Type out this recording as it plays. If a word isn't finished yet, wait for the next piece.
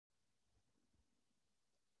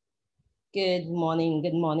Good morning,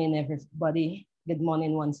 everybody. Good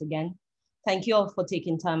morning once again. Thank you all for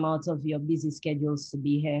taking time out of your busy schedules to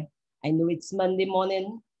be here. I know it's Monday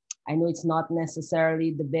morning. I know it's not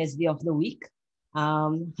necessarily the best day of the week.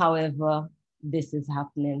 However, this is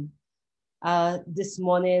happening. This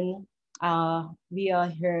morning, we are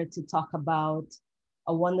here to talk about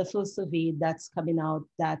a wonderful survey that's coming out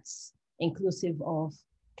that's inclusive of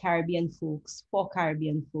Caribbean folks, for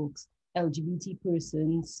Caribbean folks, LGBT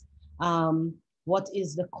persons. What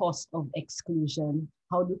is the cost of exclusion?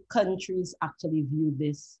 How do countries actually view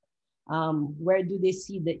this? Where do they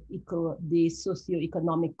see the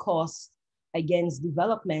socioeconomic cost against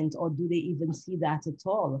development, or do they even see that at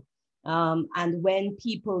all? And when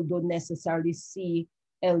people don't necessarily see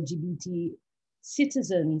LGBT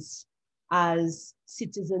citizens as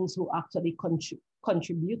citizens who actually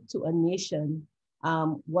contribute to a nation,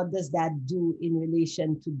 what does that do in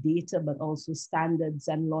relation to data, but also standards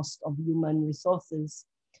and loss of human resources?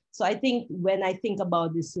 So I think when I think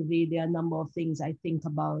about this survey, there are a number of things I think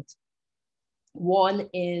about. One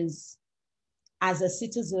is, as a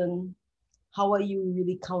citizen, how are you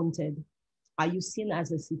really counted? Are you seen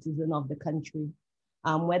as a citizen of the country?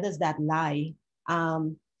 Where does that lie?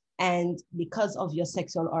 And because of your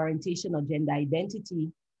sexual orientation or gender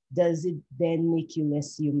identity, does it then make you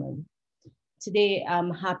less human? Today,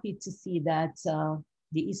 I'm happy to see that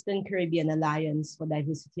the Eastern Caribbean Alliance for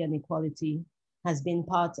Diversity and Equality has been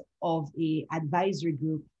part of an advisory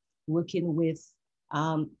group working with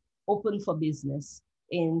Open for Business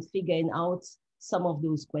in figuring out some of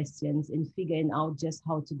those questions, in figuring out just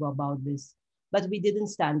how to go about this. But we didn't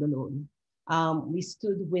stand alone. We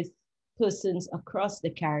stood with persons across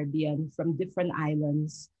the Caribbean from different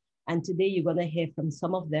islands. And today you're gonna hear from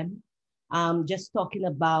some of them, just talking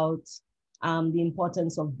about the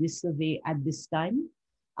importance of this survey at this time,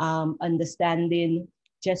 understanding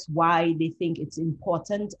just why they think it's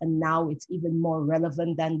important, and now it's even more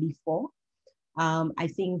relevant than before. I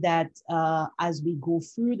think that as we go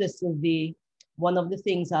through the survey, one of the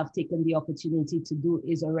things I've taken the opportunity to do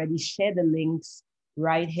is already share the links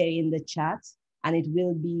right here in the chat, and it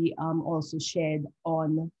will be also shared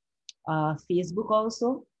on Facebook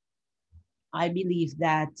also. I believe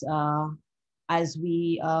that as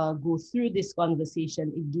we go through this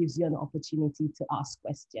conversation, it gives you an opportunity to ask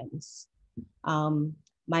questions.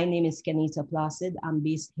 My name is Kenita Placid. I'm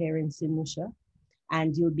based here in St. Lucia,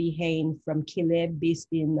 and you'll be hearing from Caleb, based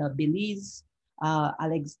in Belize,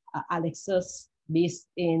 Alexis, based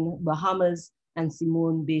in Bahamas, and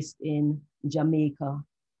Simone, based in Jamaica.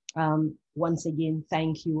 Once again,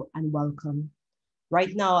 thank you and welcome.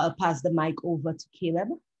 Right now, I'll pass the mic over to Caleb,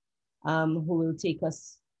 who will take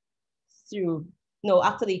us through. No,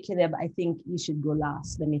 actually, Caleb, I think you should go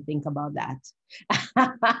last. Let me think about that.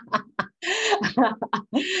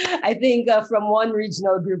 I think from one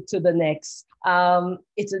regional group to the next,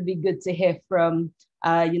 it would be good to hear from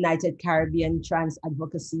United Caribbean Trans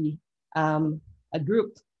Advocacy, a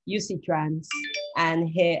group, UCTrans, and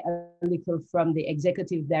hear a little from the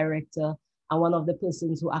executive director and one of the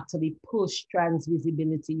persons who actually pushed trans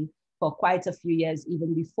visibility for quite a few years,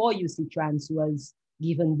 even before UCTrans was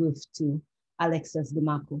given birth to, Alexis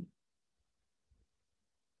DeMarco.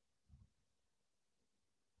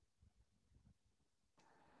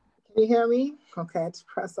 Can you hear me? Okay, it's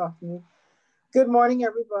press off mute. Good morning,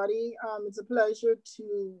 everybody. It's a pleasure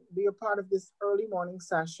to be a part of this early morning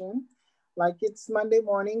session. Like, it's Monday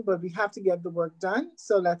morning, but we have to get the work done.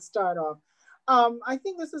 So let's start off. I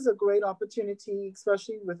think this is a great opportunity,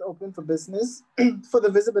 especially with Open for Business, for the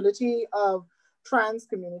visibility of trans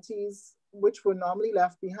communities, which were normally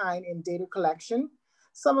left behind in data collection.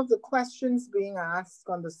 Some of the questions being asked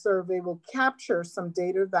on the survey will capture some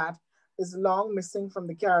data that is long missing from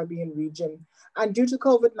the Caribbean region. And due to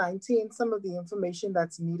COVID-19, some of the information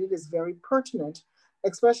that's needed is very pertinent,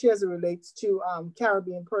 especially as it relates to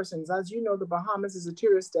Caribbean persons. As you know, the Bahamas is a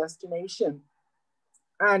tourist destination.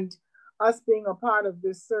 And us being a part of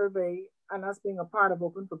this survey and us being a part of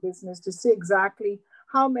Open for Business to see exactly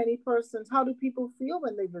how many persons, how do people feel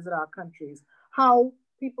when they visit our countries? How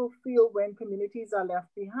people feel when communities are left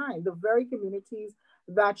behind, the very communities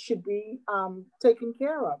that should be taken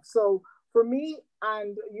care of. So for me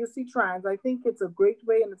and UCTrans, I think it's a great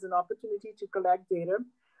way and it's an opportunity to collect data,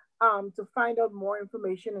 to find out more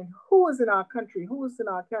information on who is in our country, who is in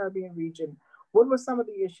our Caribbean region, what were some of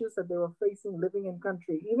the issues that they were facing living in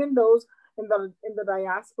country. Even those in the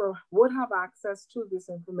diaspora would have access to this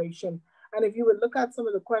information. And if you would look at some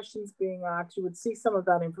of the questions being asked, you would see some of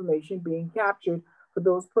that information being captured for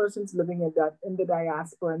those persons living in the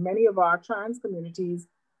diaspora. And many of our trans communities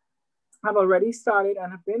have already started and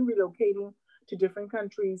have been relocating to different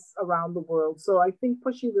countries around the world. So I think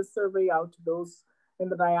pushing this survey out to those in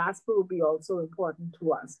the diaspora will be also important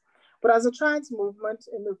to us. But as a trans movement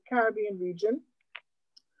in the Caribbean region,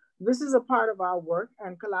 this is a part of our work,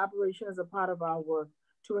 and collaboration is a part of our work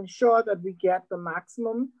to ensure that we get the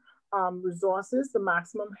maximum resources, the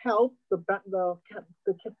maximum help, the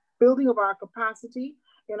building of our capacity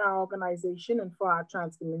in our organization and for our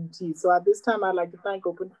trans communities. So at this time, I'd like to thank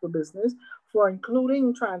Open for Business for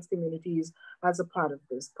including trans communities as a part of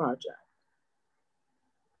this project.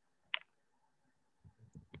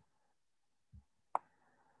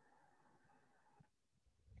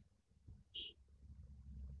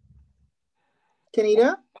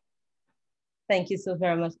 Kenita? Thank you so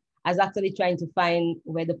very much. I was actually trying to find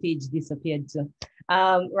where the page disappeared to.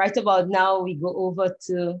 Right about now, we go over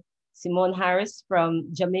to Simone Harris from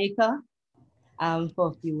Jamaica for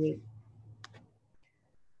a few words.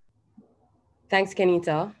 Thanks,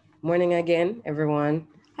 Kenita. Morning again, everyone.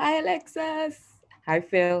 Hi, Alexis. Hi,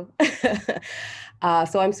 Phil.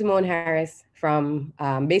 So I'm Simone Harris from,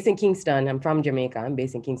 based in Kingston. I'm from Jamaica. I'm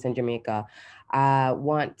based in Kingston, Jamaica. I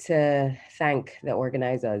want to thank the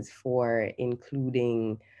organizers for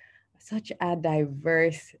including such a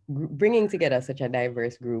diverse, bringing together such a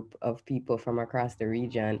diverse group of people from across the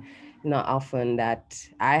region. Not often that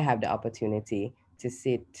I have the opportunity to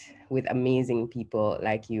sit with amazing people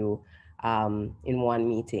like you in one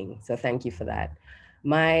meeting. So thank you for that.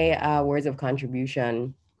 My words of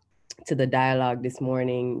contribution to the dialogue this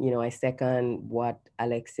morning, I second what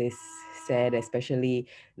Alexis said, especially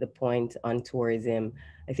the point on tourism.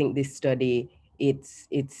 I think this study,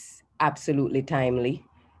 it's absolutely timely.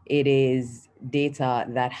 It is data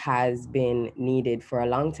that has been needed for a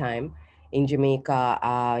long time. In Jamaica,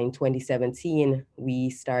 in 2017, we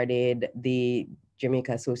started the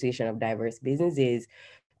Jamaica Association of Diverse Businesses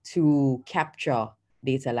to capture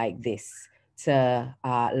data like this, to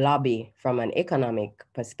lobby from an economic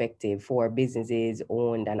perspective for businesses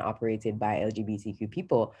owned and operated by LGBTQ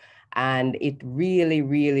people. And it really,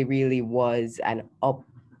 really, really was an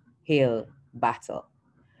uphill battle.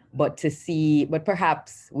 But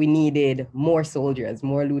perhaps we needed more soldiers,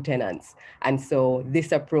 more lieutenants. And so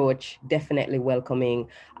this approach, definitely welcoming.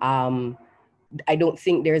 I don't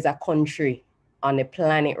think there's a country on the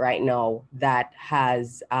planet right now that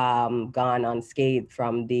has gone unscathed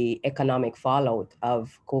from the economic fallout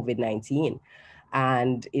of COVID-19.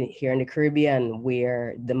 And here in the Caribbean,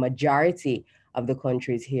 where the majority of the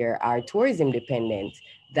countries here are tourism dependent,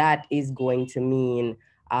 that is going to mean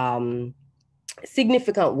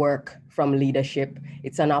significant work from leadership.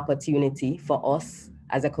 It's an opportunity for us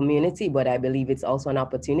as a community, but I believe it's also an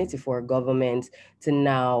opportunity for government to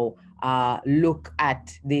now look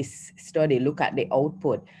at this study, look at the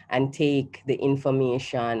output, and take the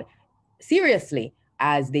information seriously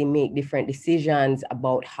as they make different decisions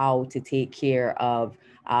about how to take care of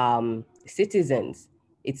citizens.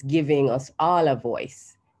 It's giving us all a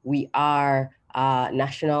voice. We are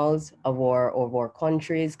nationals of our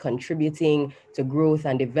countries, contributing to growth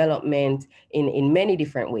and development in many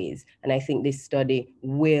different ways. And I think this study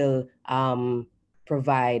will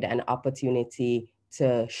provide an opportunity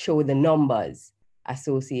to show the numbers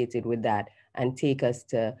associated with that and take us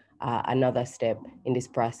to another step in this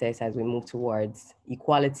process as we move towards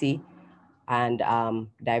equality and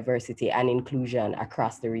diversity and inclusion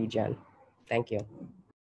across the region. Thank you.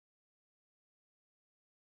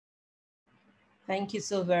 Thank you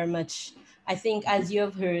so very much. I think, as you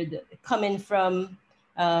have heard, coming from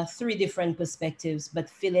 3 different perspectives, but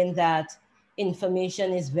feeling that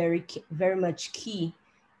information is very, very much key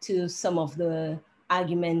to some of the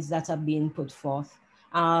arguments that are being put forth.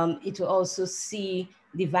 It will also see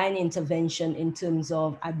divine intervention in terms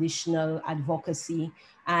of additional advocacy.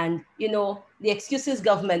 And, the excuses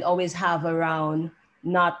government always have around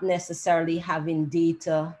not necessarily having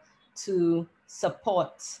data to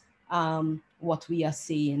support what we are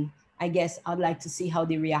saying. I guess I'd like to see how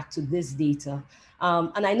they react to this data.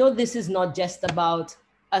 And I know this is not just about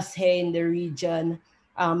us here in the region,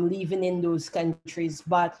 living in those countries,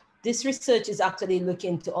 but this research is actually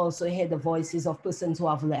looking to also hear the voices of persons who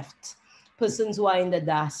have left, persons who are in the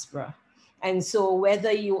diaspora. And so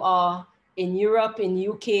whether you are in Europe, in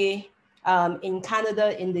UK, in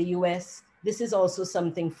Canada, in the US, this is also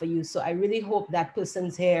something for you. So I really hope that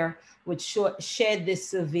persons here would share this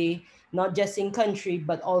survey, not just in country,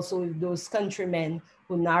 but also with those countrymen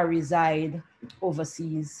who now reside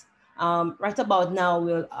overseas. Right about now,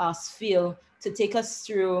 we'll ask Phil to take us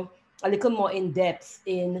through a little more in depth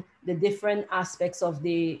in the different aspects of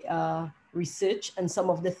the research and some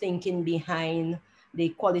of the thinking behind the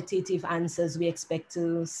qualitative answers we expect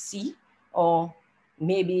to see or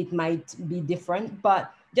maybe it might be different,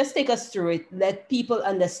 but just take us through it. Let people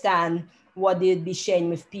understand what they'd be sharing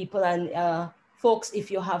with people. And folks, if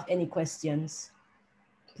you have any questions,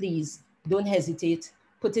 please don't hesitate.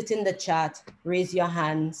 Put it in the chat, raise your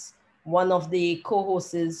hands. One of the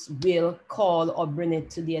co-hosts will call or bring it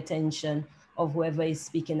to the attention of whoever is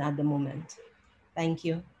speaking at the moment. Thank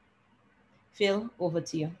you. Phil, over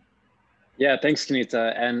to you. Yeah, thanks,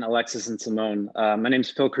 Kenita and Alexis and Simone. My name is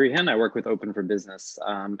Phil Crehan. I work with Open for Business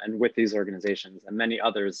and with these organizations and many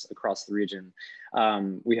others across the region.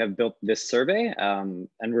 We have built this survey and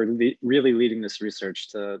we're really leading this research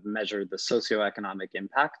to measure the socioeconomic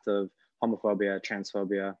impact of homophobia,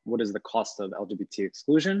 transphobia, what is the cost of LGBT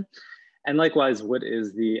exclusion, and likewise, what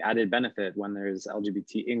is the added benefit when there's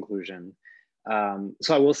LGBT inclusion.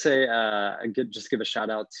 So I will say, just give a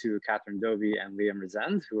shout out to Catherine Dovey and Liam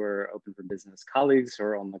Resend, who are Open for Business colleagues who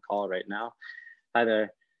are on the call right now. Hi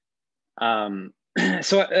there.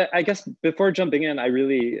 So I guess before jumping in, I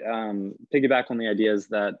really piggyback on the ideas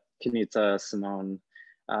that Kenita, Simone,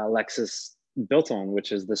 Alexis built on,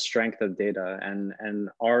 which is the strength of data, and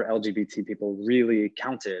are LGBT people really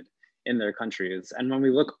counted in their countries? And when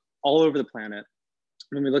we look all over the planet,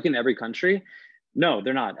 when we look in every country, no,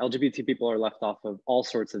 they're not. LGBT people are left off of all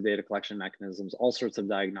sorts of data collection mechanisms, all sorts of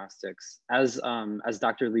diagnostics. As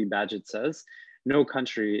Dr. Lee Badgett says, no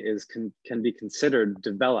country can be considered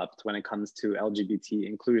developed when it comes to LGBT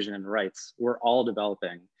inclusion and rights. We're all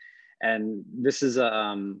developing. And this is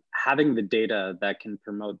having the data that can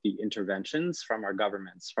promote the interventions from our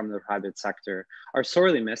governments, from the private sector, are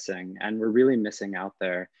sorely missing, and we're really missing out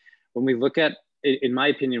there. When we look at, in my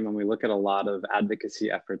opinion, when we look at a lot of advocacy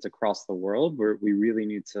efforts across the world, we really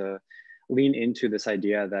need to lean into this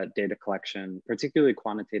idea that data collection, particularly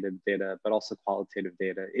quantitative data, but also qualitative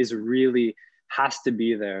data, has to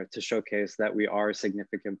be there to showcase that we are a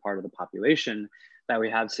significant part of the population, that we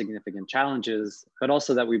have significant challenges, but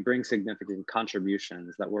also that we bring significant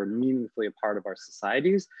contributions, that we're meaningfully a part of our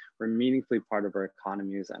societies, we're meaningfully part of our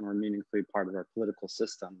economies, and we're meaningfully part of our political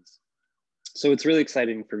systems. So it's really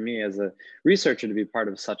exciting for me as a researcher to be part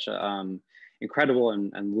of such an incredible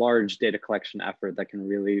and large data collection effort that can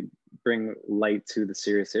really bring light to the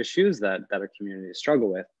serious issues that our communities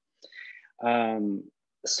struggle with.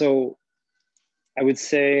 So I would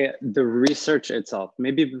say the research itself,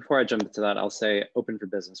 maybe before I jump into that, I'll say Open for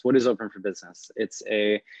Business. What is Open for Business? It's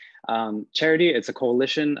a charity, it's a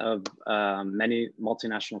coalition of many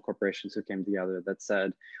multinational corporations who came together that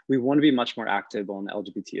said, we want to be much more active on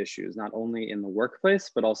LGBT issues, not only in the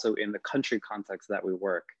workplace, but also in the country context that we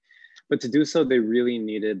work. But to do so, they really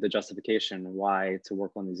needed the justification why to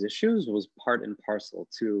work on these issues was part and parcel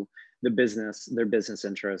to their business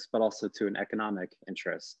interests, but also to an economic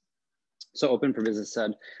interest. So Open for Business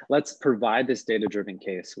said, let's provide this data-driven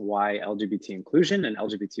case why LGBT inclusion and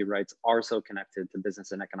LGBT rights are so connected to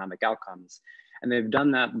business and economic outcomes. And they've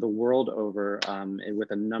done that the world over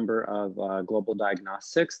with a number of global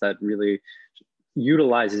diagnostics that really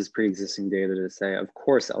utilizes pre-existing data to say, of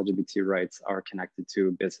course, LGBT rights are connected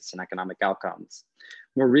to business and economic outcomes.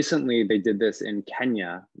 More recently, they did this in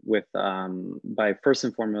Kenya with, by first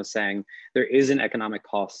and foremost saying there is an economic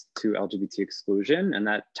cost to LGBT exclusion, and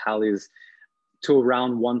that tallies to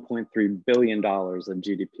around $1.3 billion of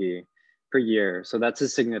GDP per year. So that's a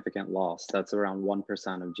significant loss. That's around 1%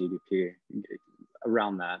 of GDP,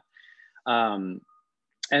 around that.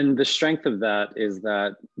 And the strength of that is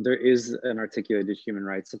that there is an articulated human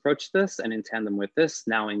rights approach to this, and in tandem with this,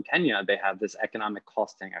 now in Kenya, they have this economic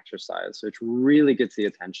costing exercise, which really gets the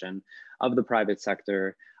attention of the private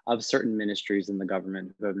sector, of certain ministries in the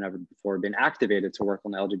government who have never before been activated to work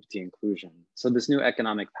on LGBT inclusion. So this new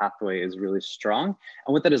economic pathway is really strong.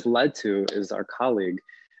 And what that has led to is our colleague,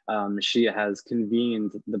 she has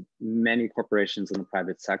convened the many corporations in the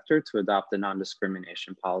private sector to adopt a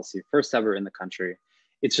non-discrimination policy, first ever in the country.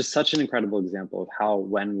 It's just such an incredible example of how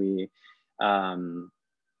when we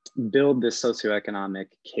build this socioeconomic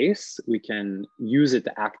case, we can use it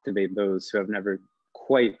to activate those who have never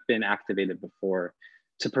quite been activated before,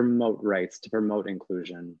 to promote rights, to promote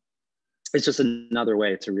inclusion. It's just another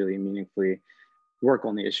way to really meaningfully work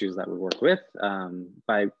on the issues that we work with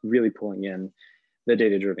by really pulling in the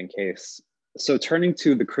data-driven case. So turning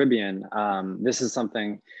to the Caribbean, this is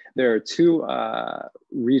something, there are two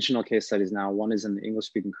regional case studies now. One is in the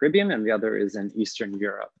English-speaking Caribbean and the other is in Eastern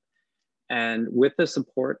Europe. And with the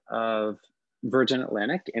support of Virgin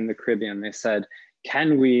Atlantic in the Caribbean, they said,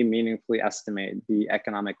 can we meaningfully estimate the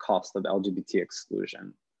economic cost of LGBT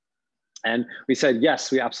exclusion? And we said,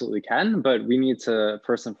 yes, we absolutely can, but we need to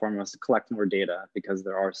first and foremost collect more data because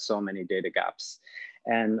there are so many data gaps.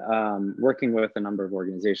 And working with a number of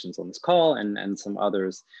organizations on this call and some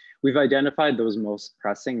others, we've identified those most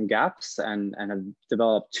pressing gaps and have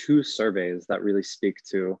developed 2 surveys that really speak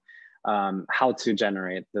to how to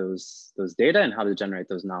generate those data and how to generate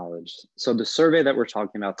those knowledge. So the survey that we're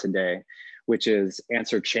talking about today, which is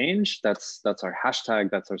Answer Change, that's our hashtag,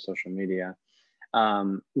 that's our social media.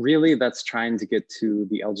 Really, that's trying to get to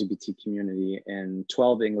the LGBT community in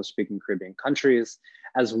 12 English-speaking Caribbean countries,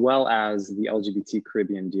 as well as the LGBT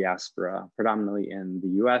Caribbean diaspora, predominantly in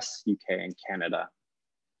the US, UK, and Canada.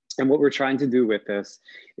 And what we're trying to do with this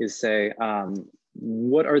is say,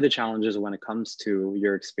 what are the challenges when it comes to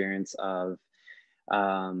your experience of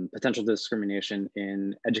potential discrimination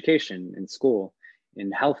in education, in school,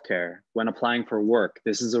 in healthcare, when applying for work?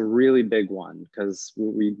 This is a really big one because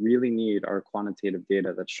we really need our quantitative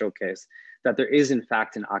data that showcase that there is in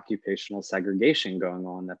fact an occupational segregation going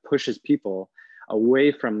on that pushes people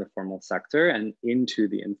away from the formal sector and into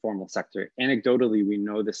the informal sector. Anecdotally, we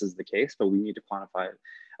know this is the case, but we need to quantify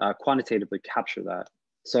it, quantitatively capture that.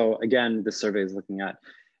 So again, this survey is looking at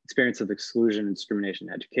experience of exclusion and discrimination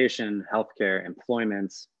in education, healthcare,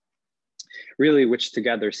 employment, really, which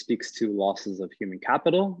together speaks to losses of human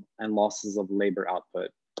capital and losses of labor output.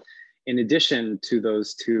 In addition to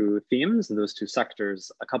those 2 themes, those 2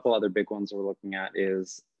 sectors, a couple other big ones we're looking at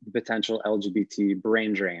is the potential LGBT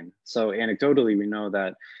brain drain. So anecdotally, we know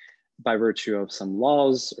that by virtue of some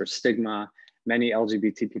laws or stigma, many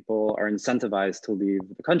LGBT people are incentivized to leave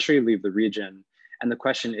the country, leave the region. And the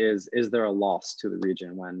question is there a loss to the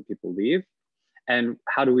region when people leave? And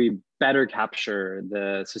how do we better capture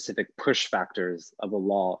the specific push factors of a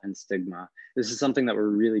law and stigma? This is something that we're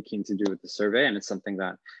really keen to do with the survey, and it's something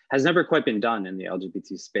that has never quite been done in the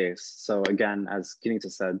LGBT space. So again, as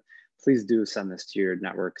Kenita said, please do send this to your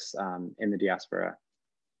networks in the diaspora,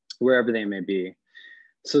 wherever they may be.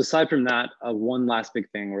 So aside from that, one last big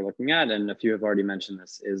thing we're looking at, and a few have already mentioned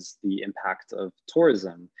this, is the impact of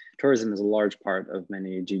tourism. Tourism is a large part of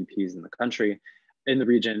many GDPs in the country, in the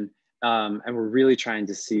region. And we're really trying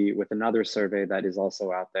to see with another survey that is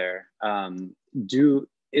also out there,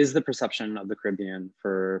 is the perception of the Caribbean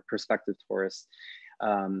for prospective tourists,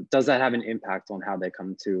 does that have an impact on how they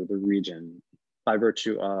come to the region by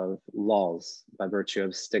virtue of laws, by virtue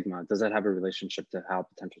of stigma? Does that have a relationship to how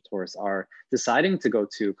potential tourists are deciding to go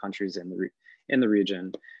to countries in the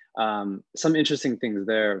region? Some interesting things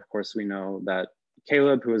there. Of course, we know that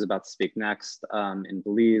Caleb, who is about to speak next, in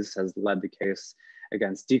Belize, has led the case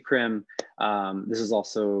against decrim. This has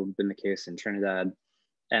also been the case in Trinidad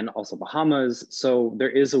and also Bahamas. So there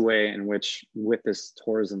is a way in which, with this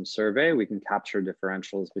tourism survey, we can capture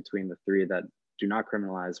differentials between the 3 that do not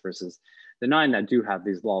criminalize versus the 9 that do have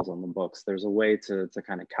these laws on the books. There's a way to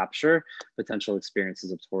kind of capture potential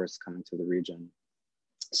experiences of tourists coming to the region.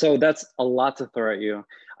 So that's a lot to throw at you.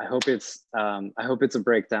 I hope it's a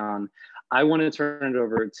breakdown. I want to turn it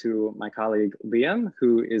over to my colleague, Liam,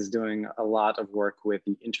 who is doing a lot of work with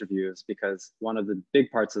the interviews, because one of the big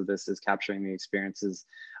parts of this is capturing the experiences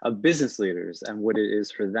of business leaders and what it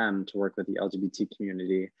is for them to work with the LGBT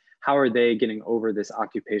community. How are they getting over this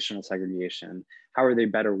occupational segregation? How are they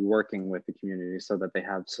better working with the community so that they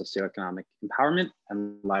have socioeconomic empowerment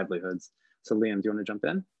and livelihoods? So Liam, do you want to jump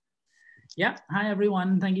in? Yeah, hi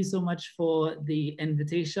everyone. Thank you so much for the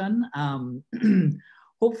invitation.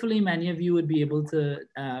 Hopefully many of you would be able to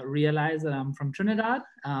realize that I'm from Trinidad.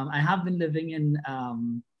 I have been living in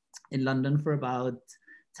London for about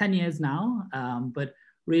 10 years now, but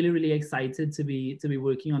really excited to be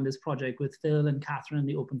working on this project with Phil and Catherine and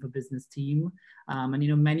the Open for Business team.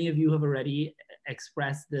 And many of you have already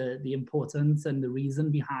expressed the importance and the reason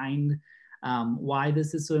behind why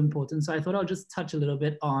this is so important. So I thought I'll just touch a little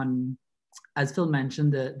bit on, as Phil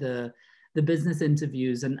mentioned, the business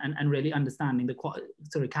interviews and really understanding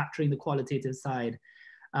sort of capturing the qualitative side.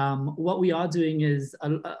 What we are doing is,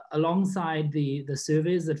 alongside the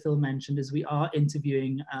surveys that Phil mentioned, is we are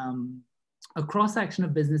interviewing a cross-section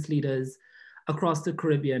of business leaders across the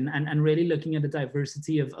Caribbean and really looking at the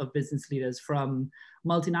diversity of business leaders, from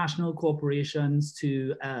multinational corporations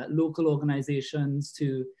to local organizations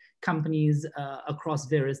to companies across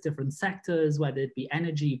various different sectors, whether it be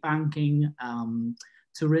energy, banking,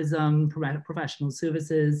 tourism, professional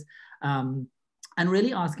services, and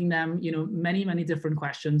really asking them, many different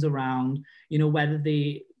questions around, whether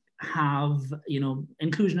they have,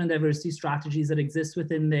 inclusion and diversity strategies that exist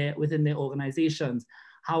within their organizations.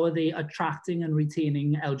 How are they attracting and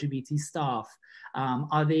retaining LGBT staff?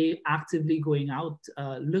 Are they actively going out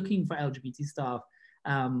looking for LGBT staff?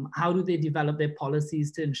 How do they develop their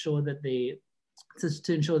policies to ensure that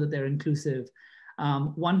they're inclusive?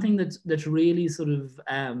 One thing that's really sort of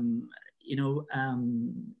you know,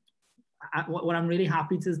 what I'm really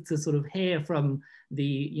happy to sort of hear from the,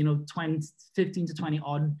 you know, 15 to 20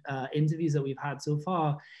 odd interviews that we've had so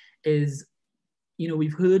far is, you know,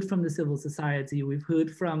 we've heard from the civil society, we've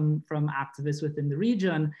heard from activists within the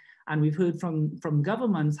region, and we've heard from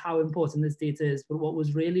governments how important this data is. But what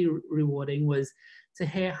was really rewarding was to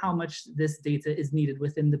hear how much this data is needed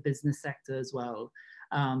within the business sector as well.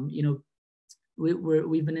 You know,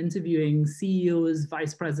 we've been interviewing CEOs,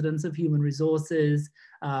 vice presidents of human resources,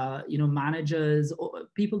 you know, managers,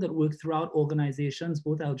 people that work throughout organizations,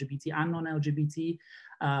 both LGBT and non-LGBT,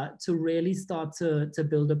 to really start to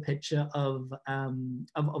build a picture of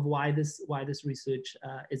why this research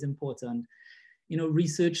is important. You know,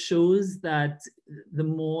 research shows that the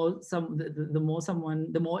more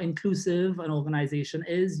inclusive an organization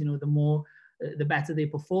is, you know, the better they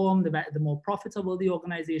perform, the more profitable the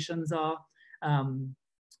organizations are.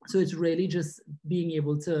 So it's really just being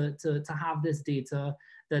able to have this data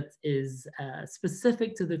that is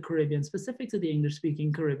specific to the Caribbean, specific to the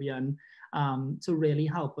English-speaking Caribbean, to really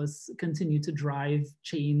help us continue to drive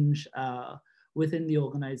change within the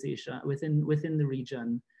organization, within the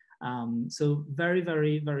region. So very,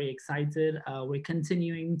 very, very excited. We're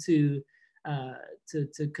continuing to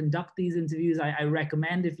conduct these interviews. I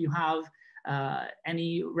recommend, if you have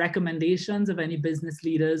any recommendations of any business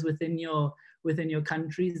leaders within your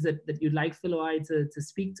countries that you'd like Philo I to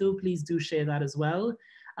speak to, please do share that as well.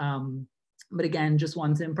 But again, just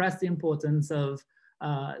want to impress the importance of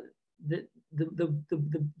the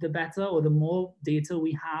better, or the more data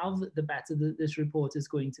we have, the better this report is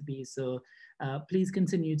going to be. So please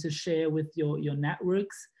continue to share with your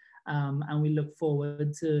networks, and we look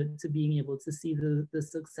forward to being able to see the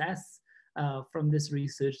success from this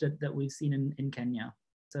research that we've seen in Kenya.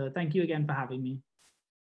 So thank you again for having me.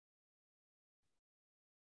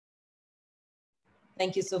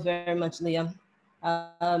 Thank you so very much, Liam.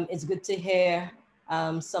 It's good to hear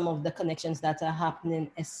some of the connections that are happening,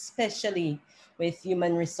 especially with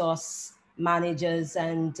human resource managers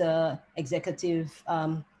and executive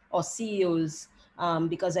or CEOs,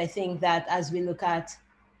 because I think that as we look at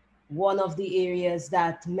one of the areas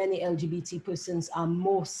that many LGBT persons are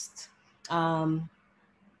most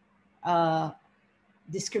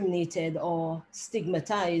discriminated or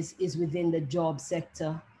stigmatized is within the job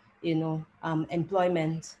sector, you know,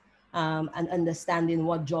 employment, and understanding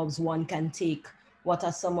what jobs one can take. What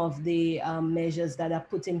are some of the measures that are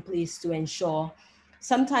put in place to ensure,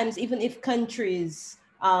 sometimes even if countries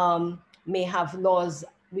may have laws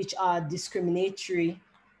which are discriminatory,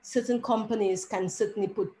 certain companies can certainly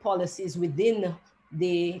put policies within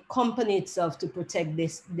the company itself to protect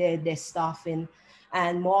their staffing.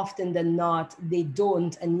 And more often than not, they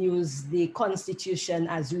don't, and use the Constitution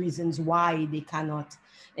as reasons why they cannot.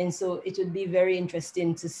 And so it would be very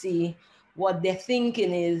interesting to see what their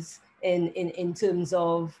thinking is in terms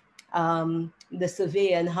of the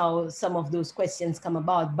survey and how some of those questions come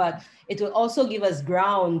about. But it will also give us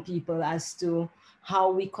ground, people, as to how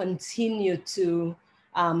we continue to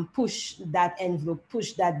push that envelope,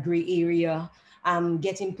 push that gray area,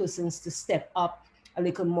 getting persons to step up a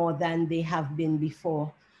little more than they have been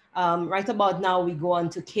before. Right about now, we go on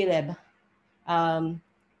to Caleb.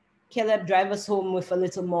 Caleb, drive us home with a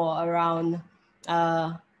little more around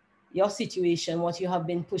your situation, what you have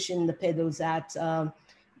been pushing the pedals at.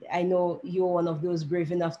 I know you're one of those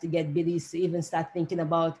brave enough to get Belize to even start thinking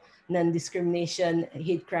about non-discrimination,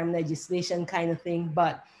 hate crime legislation kind of thing.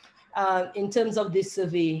 But in terms of this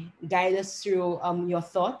survey, guide us through your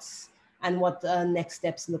thoughts and what next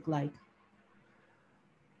steps look like.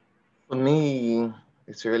 For me,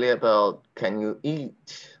 it's really about, can you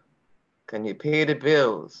eat? Can you pay the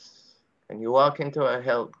bills? Can you walk into a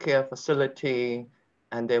healthcare facility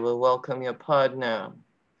and they will welcome your partner?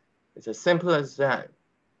 It's as simple as that.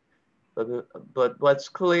 But what's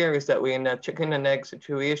clear is that we're in a chicken and egg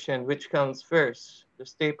situation. Which comes first? The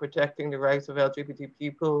state protecting the rights of LGBT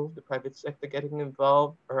people, the private sector getting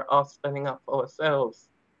involved, or us standing up for ourselves?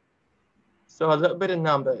 So a little bit of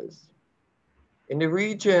numbers. In the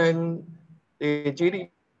region, the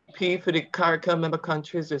GDP for the CARICOM member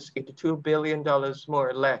countries is $82 billion, more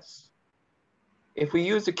or less. If we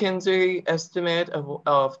use the Kinsey estimate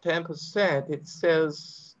of 10%, it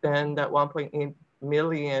says then that 1.8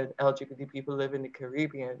 million LGBT people live in the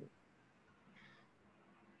Caribbean.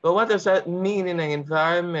 But what does that mean in an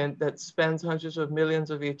environment that spends hundreds of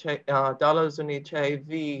millions of dollars on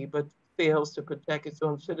HIV, but fails to protect its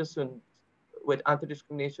own citizens with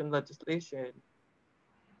anti-discrimination legislation?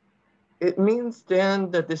 It means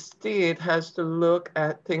then that the state has to look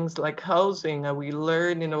at things like housing. And we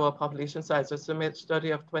learned in our population size estimate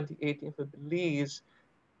study of 2018 for Belize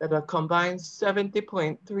that a combined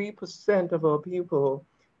 70.3% of our people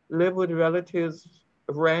live with relatives,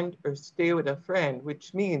 rent, or stay with a friend,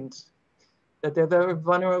 which means that they're very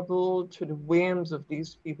vulnerable to the whims of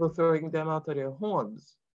these people throwing them out of their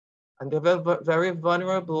homes. And they're very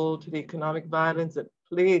vulnerable to the economic violence that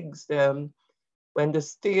plagues them when the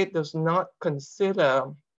state does not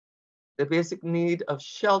consider the basic need of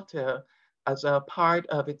shelter as a part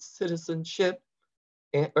of its citizenship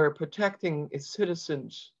or protecting its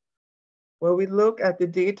citizens. When we look at the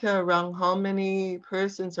data around how many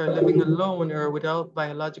persons are living alone or without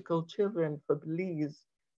biological children for Belize,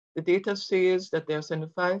 the data says that there's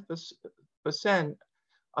 75%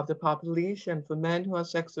 of the population for men who have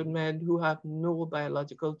sex with men who have no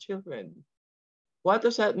biological children. What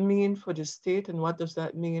does that mean for the state, and what does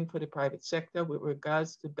that mean for the private sector with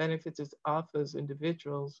regards to benefits it offers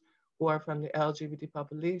individuals who are from the LGBT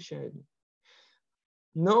population?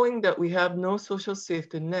 Knowing that we have no social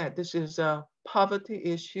safety net, this is a poverty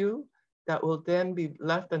issue that will then be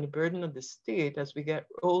left on the burden of the state as we get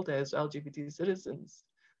older as LGBT citizens.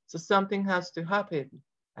 So something has to happen,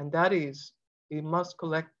 and that is we must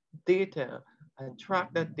collect data and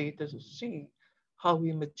track that data to see how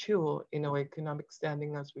we mature in our economic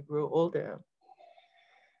standing as we grow older.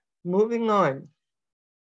 Moving on,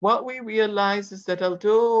 what we realize is that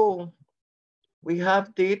although we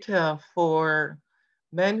have data for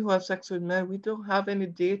men who have sex with men, we don't have any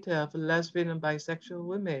data for lesbian and bisexual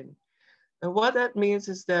women. And what that means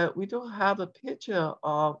is that we don't have a picture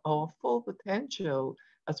of our full potential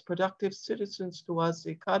as productive citizens towards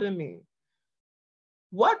the economy.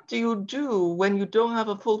 What do you do when you don't have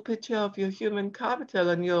a full picture of your human capital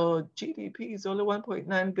and your GDP is only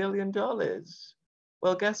 $1.9 billion?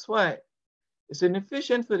 Well, guess what? It's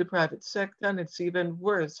inefficient for the private sector, and it's even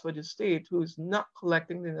worse for the state, who is not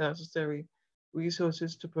collecting the necessary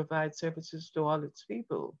resources to provide services to all its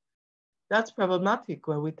people. That's problematic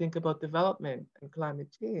when we think about development and climate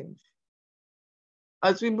change.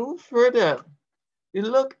 As we move further, we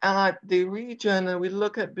look at the region and we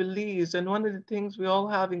look at Belize, and one of the things we all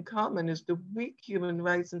have in common is the weak human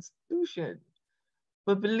rights institution.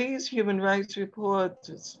 For Belize Human Rights Report,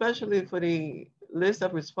 especially for the list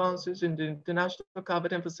of responses in the International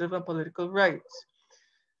Covenant for Civil and Political Rights,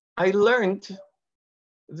 I learned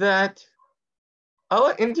that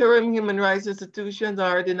our interim human rights institutions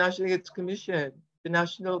are the National AIDS Commission,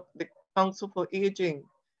 the Council for Aging,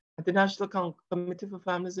 and the National Committee for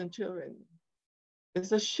Families and Children.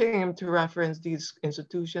 It's a shame to reference these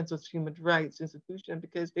institutions as human rights institutions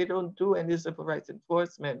because they don't do any civil rights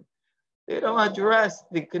enforcement. They don't address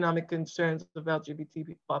the economic concerns of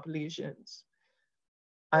LGBT populations.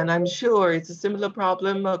 And I'm sure it's a similar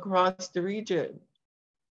problem across the region.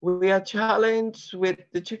 We are challenged with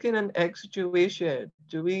the chicken and egg situation.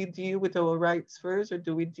 Do we deal with our rights first, or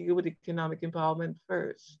do we deal with economic empowerment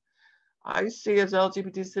first? I say as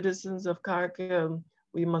LGBT citizens of CARICOM,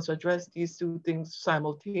 we must address these two things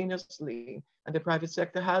simultaneously, and the private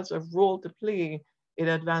sector has a role to play in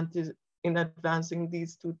advancing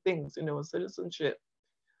these two things in our citizenship.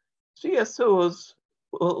 CSOs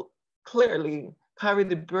will clearly carry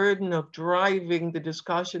the burden of driving the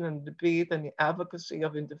discussion and debate and the advocacy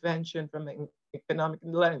of intervention from an economic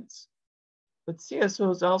lens. But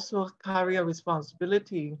CSOs also carry a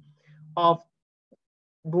responsibility of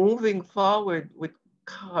moving forward with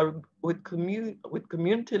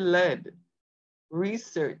community-led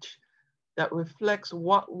research that reflects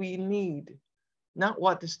what we need, not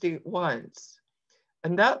what the state wants.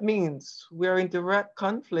 And that means we're in direct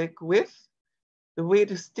conflict with the way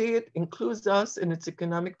the state includes us in its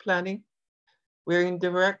economic planning. We're in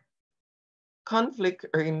direct conflict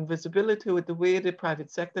or invisibility with the way the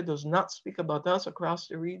private sector does not speak about us across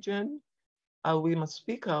the region. We must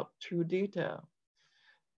speak up through data.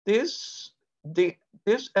 This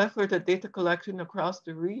effort at data collection across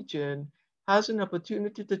the region has an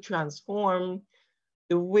opportunity to transform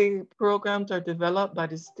the way programs are developed by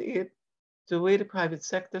the state, the way the private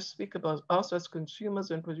sector speak about us as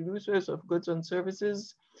consumers and producers of goods and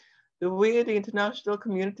services, the way the international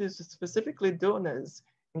communities, specifically donors,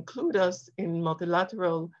 include us in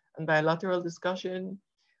multilateral and bilateral discussion,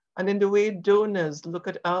 and in the way donors look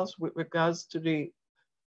at us with regards to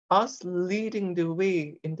us leading the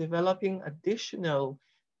way in developing additional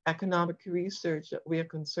economic research that we are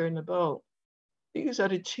concerned about. These are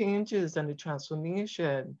the changes and the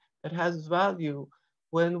transformation that has value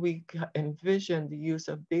when we envision the use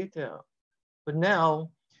of data. But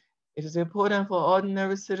now, it is important for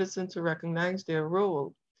ordinary citizens to recognize their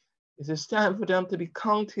role. It is time for them to be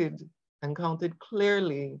counted and counted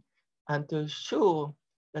clearly, and to show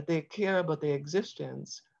that they care about their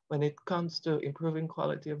existence when it comes to improving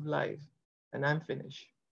quality of life. And I'm finished.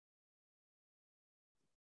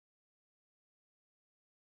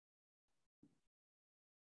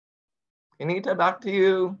 Anita, back to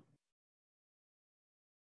you.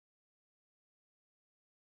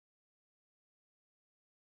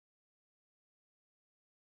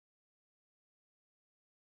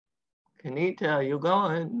 Anita, you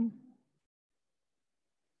going?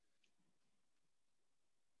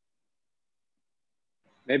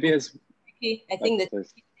 Maybe as I think the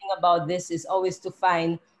thing about this is always to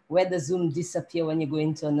find where the Zoom disappear when you go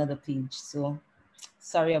into another page. So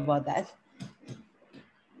sorry about that.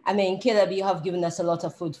 I mean, Caleb, you have given us a lot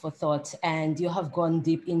of food for thought, and you have gone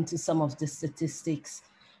deep into some of the statistics,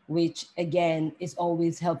 which again is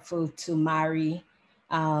always helpful to marry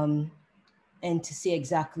and to see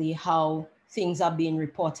exactly how things are being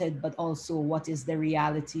reported, but also what is the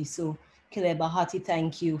reality. So Caleb, a hearty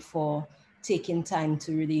thank you for taking time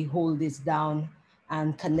to really hold this down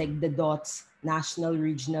and connect the dots, national,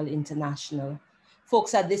 regional, international.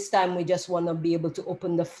 Folks, at this time, we just want to be able to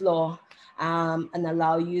open the floor and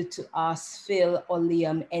allow you to ask Phil or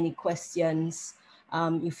Liam any questions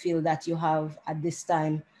you feel that you have at this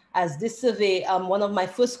time. As this survey, one of my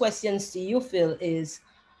first questions to you, Phil, is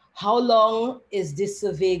how long is this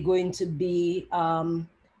survey going to be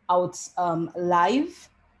out live?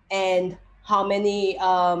 And how many,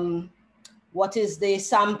 what is the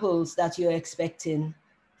samples that you're expecting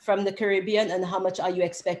from the Caribbean, and how much are you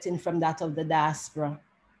expecting from that of the diaspora?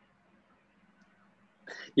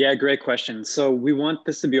 Yeah, great question. So we want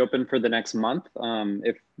this to be open for the next month.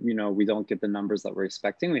 If we don't get the numbers that we're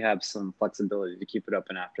expecting, we have some flexibility to keep it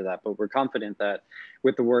open after that. But we're confident that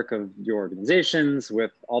with the work of your organizations,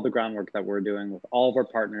 with all the groundwork that we're doing, with all of our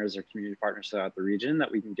partners or community partners throughout the region,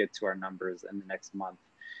 that we can get to our numbers in the next month.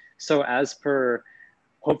 So as per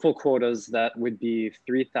hopeful quotas, that would be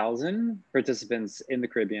 3,000 participants in the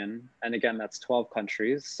Caribbean. And again, that's 12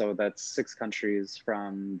 countries. So that's 6 countries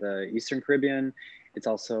from the Eastern Caribbean. It's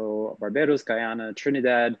also Barbados, Guyana,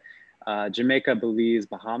 Trinidad, Jamaica, Belize,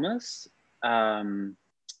 Bahamas.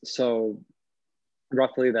 So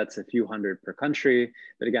roughly that's a few hundred per country,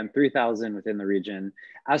 but again, 3,000 within the region.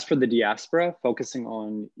 As for the diaspora, focusing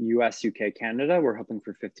on US, UK, Canada, we're hoping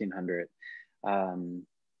for 1,500.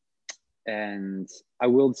 And I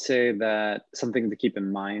will say that something to keep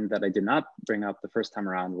in mind that I did not bring up the first time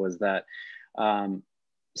around was that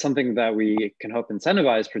something that we can hope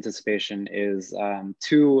incentivize participation is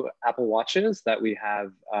 2 Apple Watches that we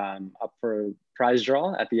have up for prize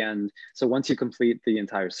draw at the end. So once you complete the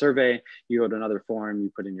entire survey, you go to another form,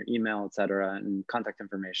 you put in your email, et cetera, and contact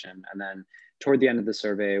information. And then toward the end of the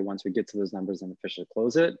survey, once we get to those numbers and officially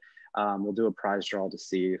close it, we'll do a prize draw to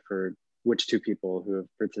see for which 2 people who have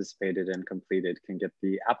participated and completed can get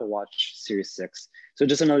the Apple Watch Series 6. So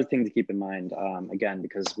just another thing to keep in mind, again,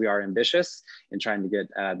 because we are ambitious in trying to get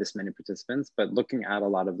this many participants, but looking at a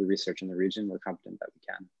lot of the research in the region, we're confident that we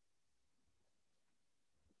can.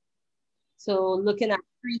 So looking at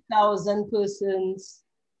 3,000 persons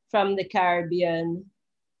from the Caribbean,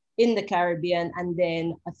 in the Caribbean, and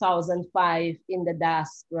then 1,005 in the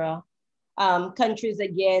diaspora. Countries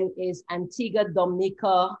again is Antigua,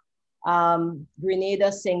 Dominica,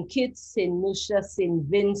 Grenada, St. Kitts, St. Lucia, St.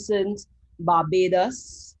 Vincent,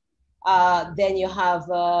 Barbados. Then you have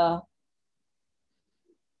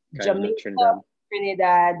Jamaica,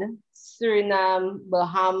 Trinidad, Suriname,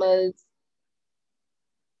 Bahamas.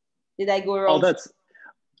 Did I go wrong?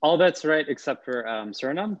 All that's right, except for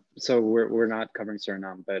Suriname. So we're not covering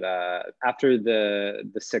Suriname, but after the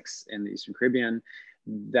 6 in the Eastern Caribbean,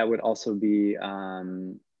 that would also be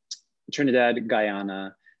Trinidad,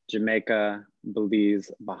 Guyana, Jamaica, Belize,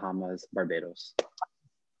 Bahamas, Barbados.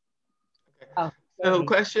 Okay. So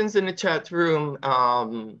questions in the chat room,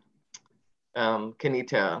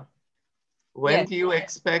 Kenita. When do you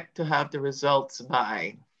expect to have the results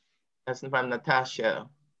by? That's from Natasha.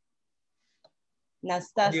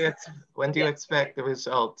 When do you expect the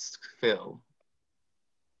results, Phil?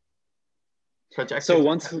 Projected. So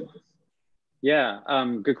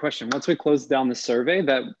good question. Once we close down the survey,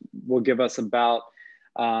 that will give us about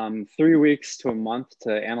 3 weeks to a month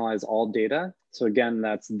to analyze all data. So again,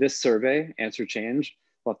 that's this survey, answer change.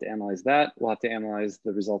 We'll have to analyze that. We'll have to analyze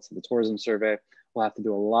the results of the tourism survey. We'll have to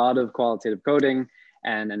do a lot of qualitative coding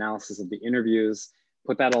and analysis of the interviews,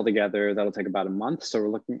 put that all together. That'll take about a month. So we're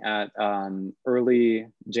looking at early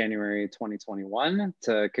January 2021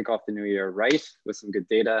 to kick off the new year right with some good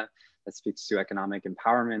data that speaks to economic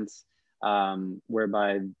empowerment.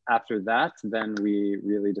 Whereby after that, then we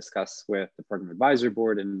really discuss with the program advisory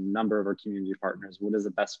board and a number of our community partners, what is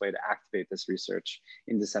the best way to activate this research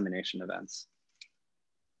in dissemination events.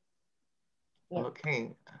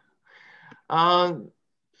 Okay.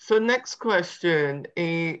 So next question.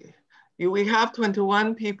 We have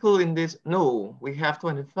 21 people in this, no, we have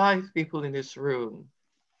 25 people in this room.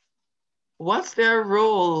 What's their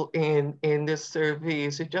role in this survey?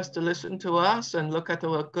 Is it just to listen to us and look at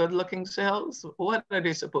our good-looking selves? What are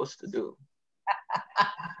they supposed to do?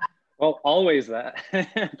 Well, always that,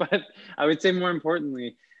 but I would say more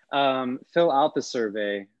importantly, fill out the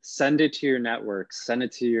survey, send it to your networks,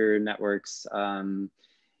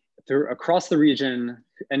 across the region,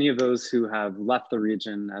 any of those who have left the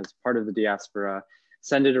region as part of the diaspora,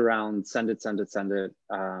 send it around, send it.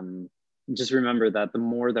 Just remember that the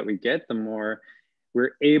more that we get, the more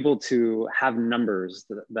we're able to have numbers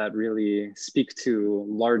that really speak to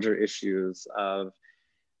larger issues of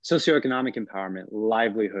socioeconomic empowerment,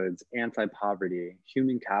 livelihoods, anti-poverty,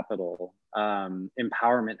 human capital,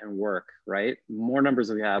 empowerment and work, right? The more numbers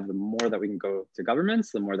we have, the more that we can go to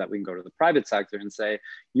governments, the more that we can go to the private sector and say,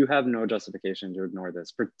 you have no justification to ignore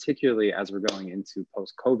this, particularly as we're going into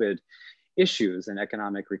post-COVID issues and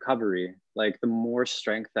economic recovery. Like the more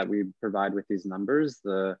strength that we provide with these numbers,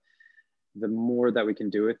 the more that we can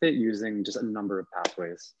do with it using just a number of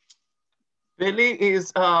pathways. Billy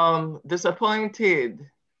is disappointed.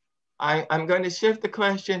 I'm going to shift the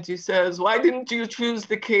question. She says, why didn't you choose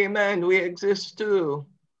the Cayman? We exist too.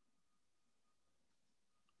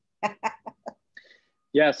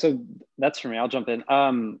 Yeah, so that's for me, I'll jump in.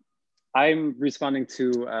 I'm responding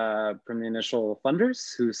to from the initial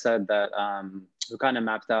funders who said that, who kind of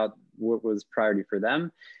mapped out what was priority for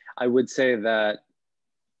them. I would say that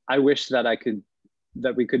I wish that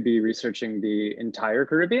we could be researching the entire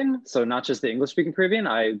Caribbean. So not just the English speaking Caribbean.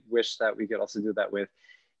 I wish that we could also do that with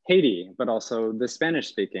Haiti, but also the Spanish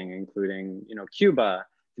speaking, including, Cuba,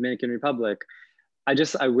 Dominican Republic. I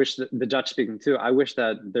wish that the Dutch speaking too, I wish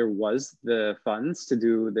that there was the funds to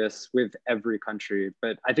do this with every country.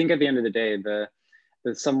 But I think at the end of the day, the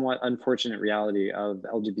somewhat unfortunate reality of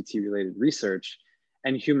LGBT related research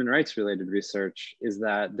and human rights related research is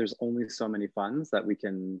that there's only so many funds that we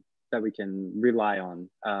can rely on.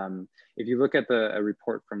 If you look at a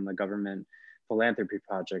report from the Government Philanthropy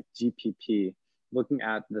Project, GPP, looking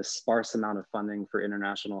at the sparse amount of funding for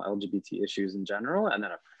international LGBT issues in general, and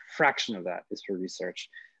then a fraction of that is for research.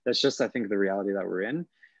 That's just, I think, the reality that we're in.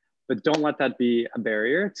 But don't let that be a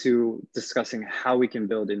barrier to discussing how we can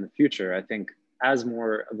build in the future. I think as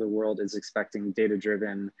more of the world is expecting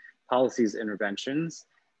data-driven policies, interventions,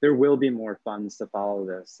 there will be more funds to follow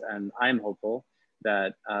this. And I'm hopeful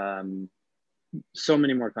that so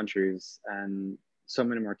many more countries and so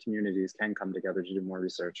many more communities can come together to do more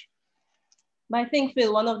research. But I think,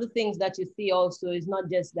 Phil, one of the things that you see also is not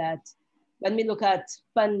just that when we look at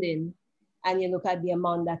funding and you look at the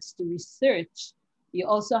amount that's to research, you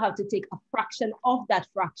also have to take a fraction of that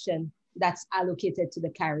fraction that's allocated to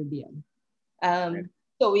the Caribbean. Right.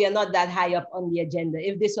 So we are not that high up on the agenda.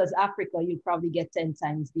 If this was Africa, you'd probably get 10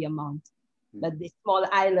 times the amount. But the small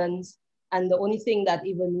islands, and the only thing that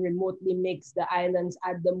even remotely makes the islands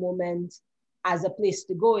at the moment as a place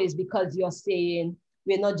to go is because you're saying,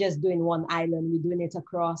 we're not just doing one island, we're doing it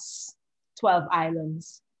across 12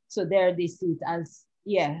 islands. So there they see it as,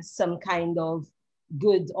 some kind of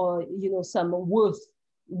good or, some worth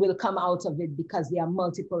will come out of it because there are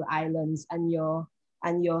multiple islands and your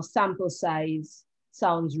sample size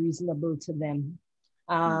sounds reasonable to them.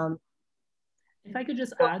 If I could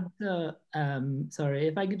just add to,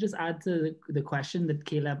 the question that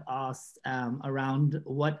Caleb asked around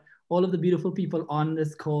what all of the beautiful people on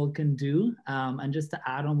this call can do. And just to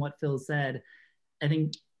add on what Phil said, I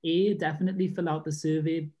think A, definitely fill out the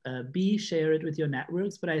survey, B, share it with your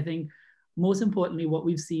networks. But I think most importantly, what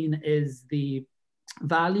we've seen is the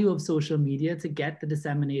value of social media to get the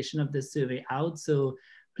dissemination of this survey out. So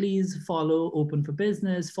please follow Open for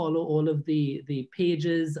Business, follow all of the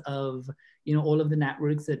pages of all of the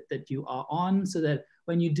networks that you are on, so that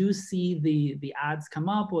when you do see the ads come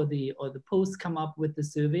up or the posts come up with the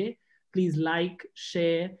survey, please like,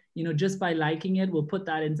 share, just by liking it, we'll put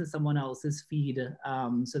that into someone else's feed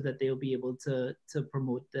so that they'll be able to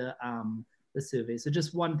promote the survey. So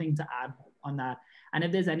just one thing to add on that. And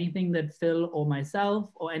if there's anything that Phil or myself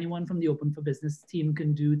or anyone from the Open for Business team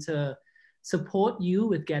can do to support you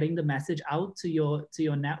with getting the message out to your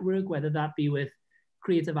network, whether that be with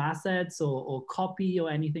creative assets or copy or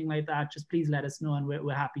anything like that, just please let us know, and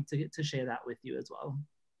we're happy to share that with you as well.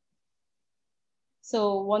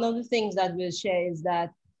 So one of the things that we'll share is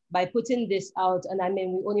that by putting this out, and I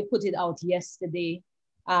mean, we only put it out yesterday,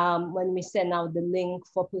 when we sent out the link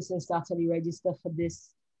for persons to actually register for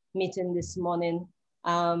this meeting this morning,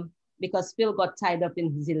 because Phil got tied up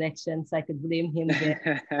in his election, so I could blame him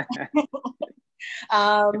there.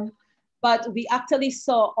 But we actually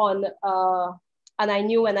saw on, and I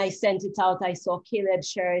knew when I sent it out, I saw Caleb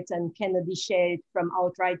share it and Kennedy share it from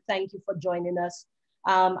Outright. Thank you for joining us.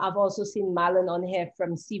 I've also seen Marlon on here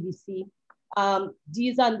from CVC.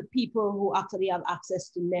 These are the people who actually have access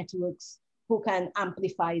to networks who can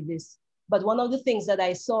amplify this. But one of the things that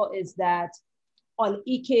I saw is that on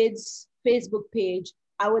ECADE's Facebook page,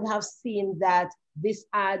 I would have seen that this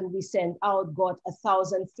ad we sent out got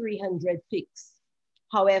 1,300 pics.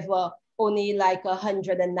 However, only like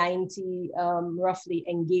 190 roughly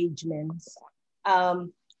engagements.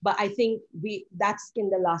 But I think that's in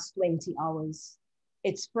the last 20 hours.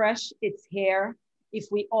 It's fresh, it's here. If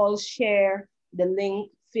we all share the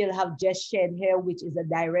link Phil have just shared here, which is a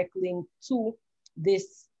direct link to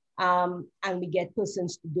this, and we get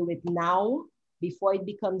persons to do it now before it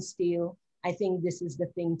becomes stale, I think this is the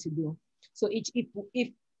thing to do. So if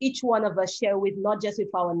each one of us share with, not just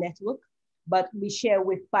with our network, but we share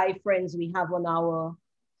with 5 friends we have on our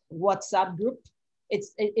WhatsApp group.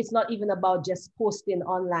 It's not even about just posting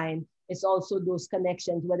online. It's also those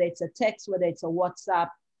connections, whether it's a text, whether it's a WhatsApp,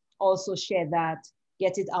 also share that,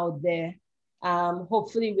 get it out there.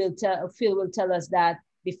 Hopefully Phil will tell us that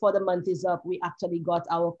before the month is up, we actually got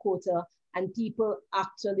our quota and people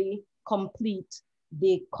actually complete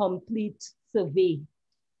the complete survey,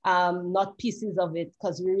 not pieces of it,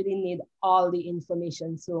 because we really need all the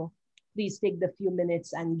information. So please take the few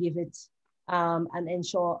minutes and give it and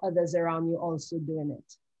ensure others around you also doing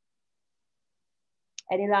it.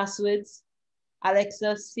 Any last words?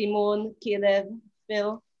 Alexa, Simone, Caleb,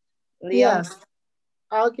 Phil, Liam? Yes,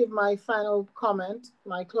 I'll give my final comment,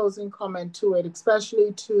 my closing comment to it,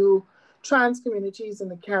 especially to trans communities in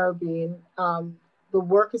the Caribbean. The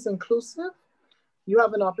work is inclusive. You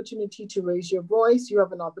have an opportunity to raise your voice. You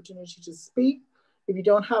have an opportunity to speak. If you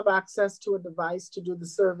don't have access to a device to do the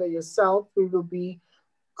survey yourself, we will be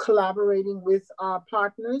collaborating with our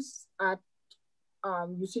partners at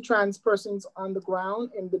UCTrans persons on the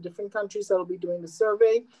ground in the different countries that will be doing the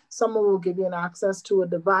survey. Someone will give you an access to a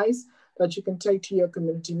device that you can take to your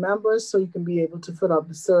community members so you can be able to fill out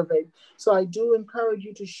the survey. So I do encourage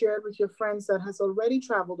you to share it with your friends that has already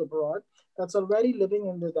traveled abroad, that's already living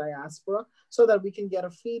in the diaspora, so that we can get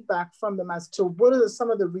a feedback from them as to what are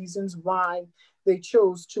some of the reasons why they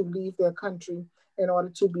chose to leave their country in order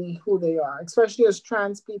to be who they are, especially as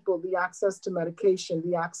trans people, the access to medication,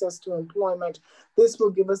 the access to employment. This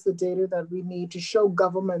will give us the data that we need to show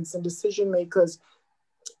governments and decision makers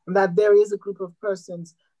that there is a group of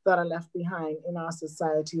persons that are left behind in our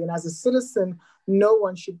society. And as a citizen, no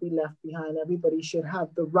one should be left behind. Everybody should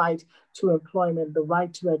have the right to employment, the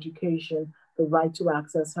right to education, the right to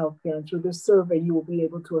access healthcare. And through this survey, you will be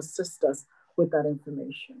able to assist us with that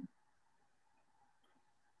information.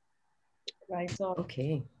 Right on.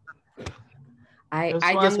 Okay. I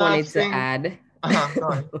just wanted to add. Go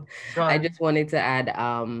on. I just wanted to add,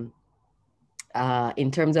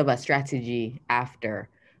 in terms of a strategy after,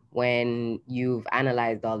 when you've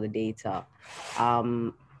analyzed all the data,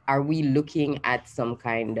 are we looking at some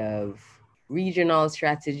kind of regional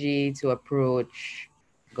strategy to approach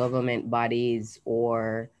government bodies,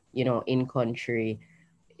 or, you know, in country?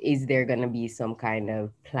 Is there going to be some kind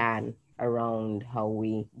of plan around how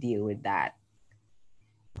we deal with that?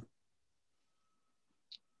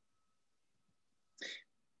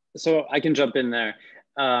 So I can jump in there.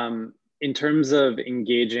 In terms of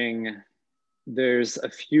engaging, there's a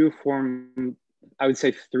few I would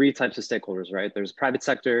say 3 types of stakeholders, right? There's private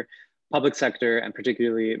sector, public sector, and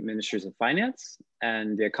particularly ministries of finance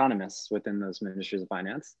and the economists within those ministries of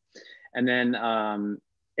finance. And then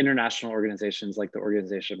international organizations like the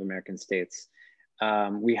Organization of American States.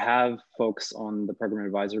 We have folks on the Program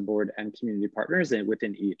Advisor Board and community partners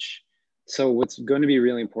within each. So what's going to be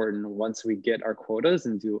really important once we get our quotas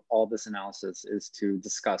and do all this analysis is to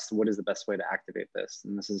discuss what is the best way to activate this.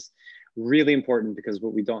 And this is really important because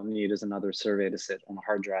what we don't need is another survey to sit on a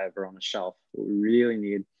hard drive or on a shelf. What we really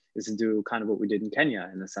need is to do kind of what we did in Kenya,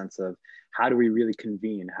 in the sense of how do we really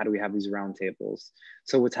convene? How do we have these roundtables?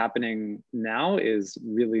 So what's happening now is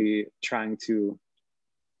really trying to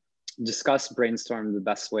discuss, brainstorm the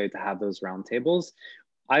best way to have those roundtables,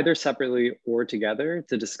 either separately or together,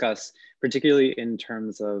 to discuss, particularly in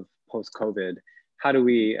terms of post-COVID, how do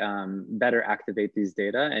we better activate these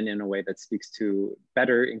data and in a way that speaks to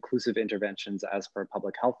better inclusive interventions as per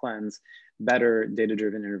public health lens, better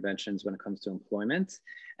data-driven interventions when it comes to employment,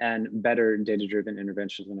 and better data-driven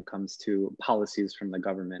interventions when it comes to policies from the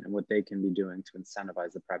government and what they can be doing to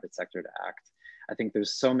incentivize the private sector to act. I think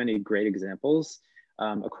there's so many great examples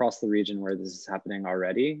across the region where this is happening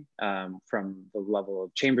already, from the level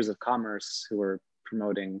of chambers of commerce who are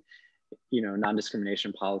promoting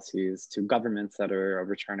non-discrimination policies to governments that are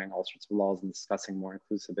overturning all sorts of laws and discussing more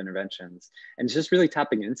inclusive interventions. And it's just really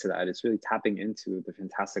tapping into that. It's really tapping into the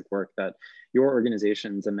fantastic work that your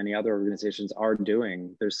organizations and many other organizations are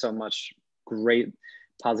doing. There's so much great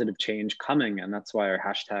positive change coming, and that's why our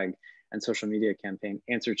hashtag and social media campaign,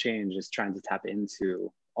 Answer Change, is trying to tap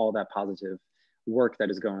into all that positive work that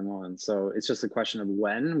is going on. So it's just a question of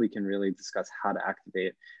when we can really discuss how to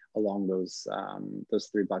activate along those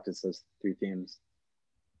three buckets, those three themes.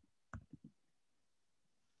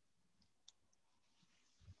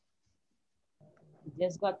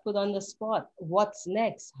 Just got put on the spot. What's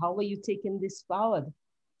next? How are you taking this forward?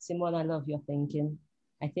 Simone, I love your thinking.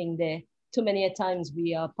 I think that too many times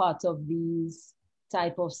we are part of these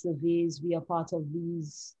type of surveys, we are part of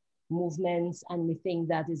these movements, and we think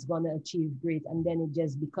that is going to achieve great, and then it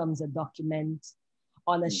just becomes a document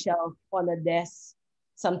on a shelf, on a desk,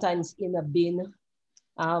 sometimes in a bin,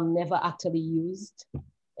 never actually used.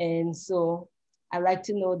 And so I like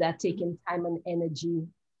to know that taking time and energy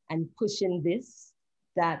and pushing this,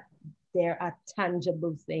 that there are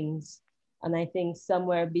tangible things. And I think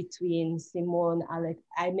somewhere between Simone,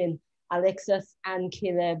 Alexis and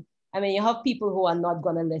Caleb, you have people who are not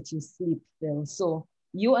gonna let you sleep, Phil. So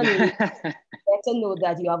you and me better know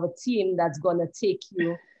that you have a team that's gonna take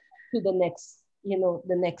you to the next,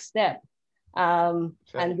 the next step. Sure.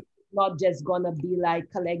 And not just gonna be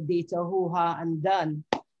like collect data, hoo-ha, and done.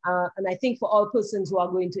 And I think for all persons who are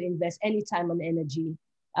going to invest any time and energy,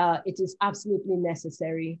 it is absolutely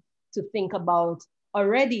necessary to think about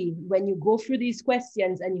already when you go through these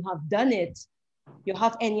questions and you have done it, you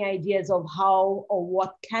have any ideas of how or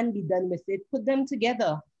what can be done with it, put them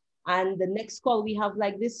together. And the next call we have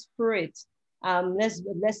like this spirit,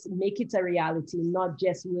 let's make it a reality, not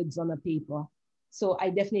just words on a paper. So I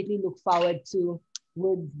definitely look forward to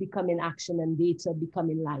words becoming action and data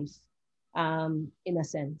becoming life, in a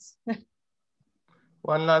sense.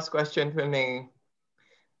 One last question for me.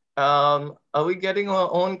 Are we getting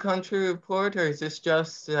our own country report, or is this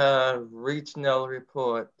just a regional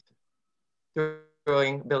report?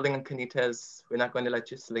 Building Canitas, we're not going to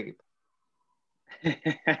let you sleep.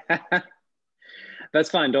 That's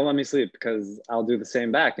fine. Don't let me sleep, because I'll do the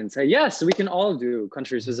same back and say, yes, we can all do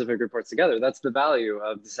country-specific reports together. That's the value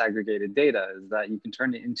of disaggregated data, is that you can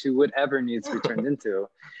turn it into whatever needs to be turned into.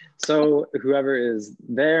 So whoever is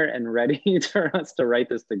there and ready for us to write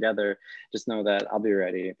this together, just know that I'll be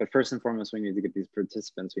ready. But first and foremost, we need to get these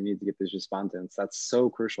participants. We need to get these respondents. That's so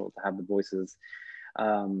crucial to have the voices.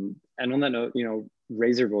 And on that note,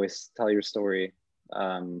 raise your voice, tell your story,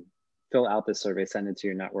 fill out this survey, send it to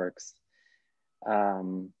your networks.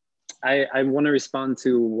 I want to respond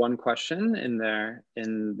to one question in there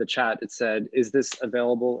in the chat. It said, is this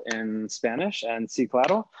available in Spanish? And sí,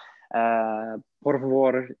 claro. Por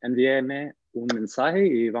favor, envíeme un mensaje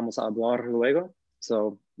y vamos a hablar luego.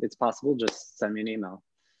 So it's possible, just send me an email.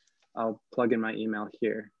 I'll plug in my email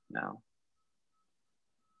here now.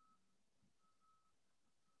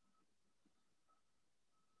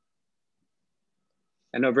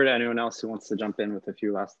 And over to anyone else who wants to jump in with a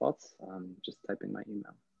few last thoughts, just typing my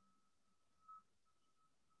email.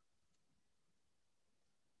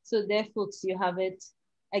 So there, folks, you have it.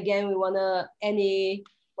 Again, we want to,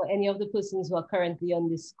 for any of the persons who are currently on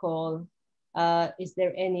this call, is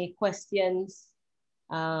there any questions?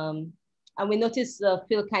 And we noticed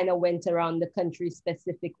Phil kind of went around the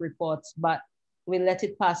country-specific reports, but we'll let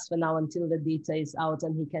it pass for now until the data is out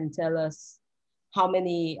and he can tell us how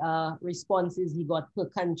many responses he got per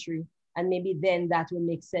country. And maybe then that will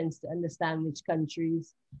make sense to understand which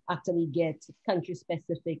countries actually get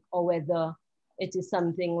country-specific, or whether it is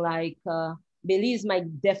something like Belize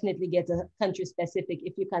might definitely get a country-specific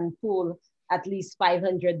if you can pull at least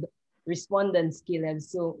 500 respondents, Caleb.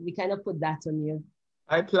 So we kind of put that on you.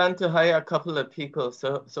 I plan to hire a couple of people,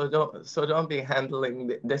 so don't be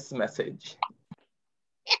handling this message.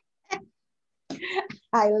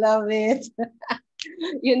 I love it.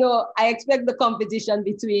 I expect the competition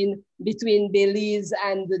between Belize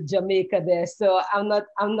and Jamaica there. So I'm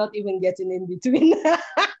not even getting in between.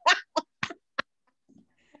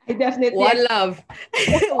 I definitely one love.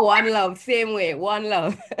 One love, same way, one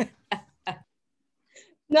love.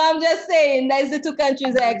 No, I'm just saying there's the two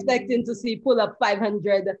countries are expecting to see pull up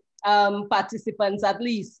 500 participants at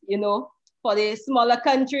least, For the smaller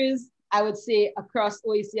countries, I would say across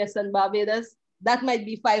OECS and Barbados, that might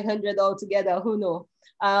be 500 altogether, who knows?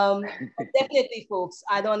 Definitely, folks,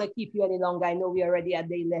 I don't want to keep you any longer. I know we're already at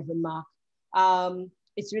the 11 mark.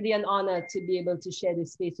 It's really an honor to be able to share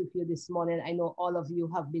this space with you this morning. I know all of you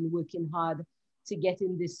have been working hard to get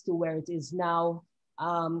in this to where it is now.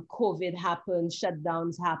 COVID happened,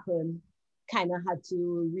 shutdowns happened, kind of had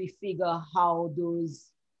to refigure how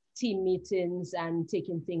those team meetings and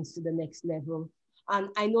taking things to the next level. And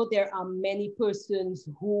I know there are many persons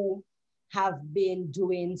who have been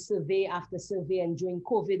doing survey after survey, and during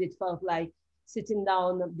COVID, it felt like sitting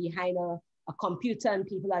down behind a computer and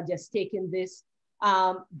people are just taking this.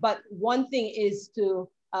 But one thing is to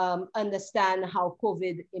understand how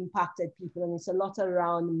COVID impacted people, and it's a lot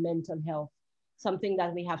around mental health, something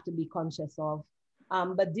that we have to be conscious of.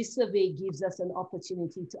 But this survey gives us an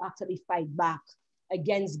opportunity to actually fight back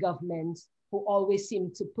against governments who always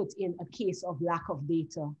seem to put in a case of lack of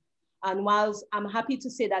data. And whilst I'm happy to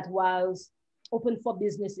say that whilst Open for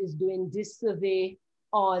Business is doing this survey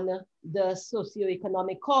on the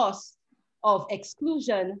socioeconomic cost of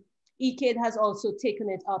exclusion, ECADE has also taken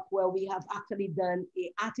it up where we have actually done an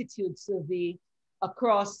attitude survey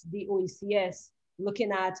across the OECS,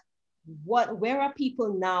 looking at where are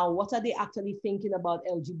people now? What are they actually thinking about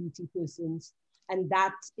LGBT persons? And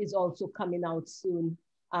that is also coming out soon.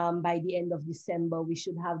 By the end of December, we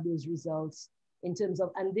should have those results in terms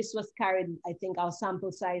of, and this was carried, I think our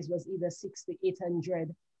sample size was either 600 to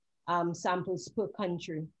 800 samples per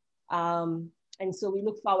country. And so we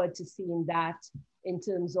look forward to seeing that in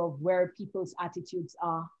terms of where people's attitudes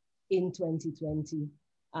are in 2020.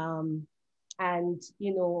 And,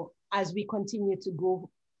 you know, as we continue to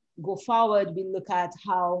go forward, we look at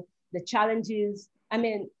how the challenges, I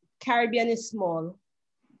mean, Caribbean is small,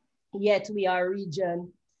 yet we are a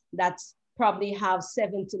region that probably have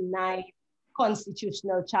 7 to 9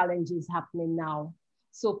 constitutional challenges happening now.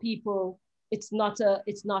 So people, it's not a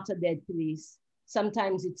dead place.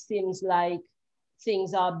 Sometimes it seems like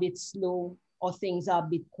things are a bit slow or things are a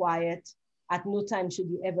bit quiet. At no time should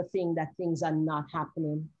you ever think that things are not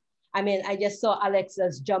happening. I mean, I just saw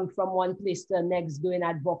Alexa's jump from one place to the next doing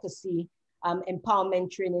advocacy,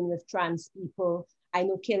 empowerment training with trans people. I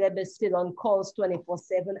know Caleb is still on calls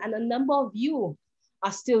 24/7, and a number of you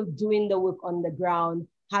are still doing the work on the ground,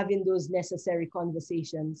 having those necessary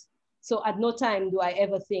conversations. So at no time do I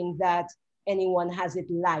ever think that anyone has it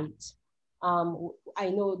light. I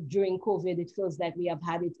know during COVID, it feels like we have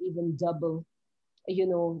had it even double, you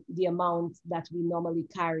know, the amount that we normally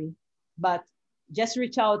carry. But just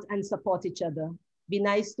reach out and support each other. Be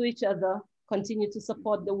nice to each other, continue to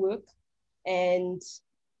support the work. And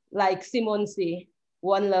like Simone say,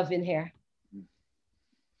 one love in here.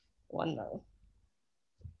 One love.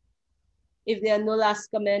 If there are no last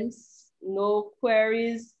comments, no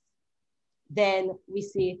queries, then we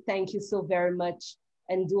say thank you so very much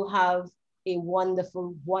and do have a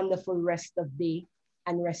wonderful, wonderful rest of day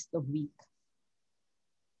and rest of week.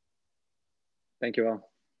 Thank you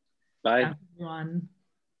all. Bye. Bye, everyone.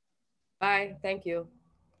 Bye. Thank you.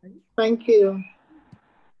 Thank you.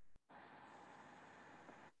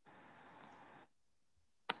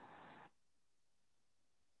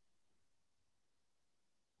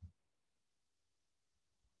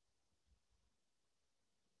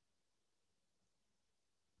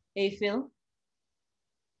 Hey, Phil.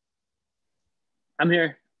 I'm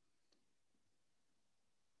here.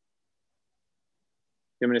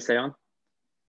 You want me to stay on?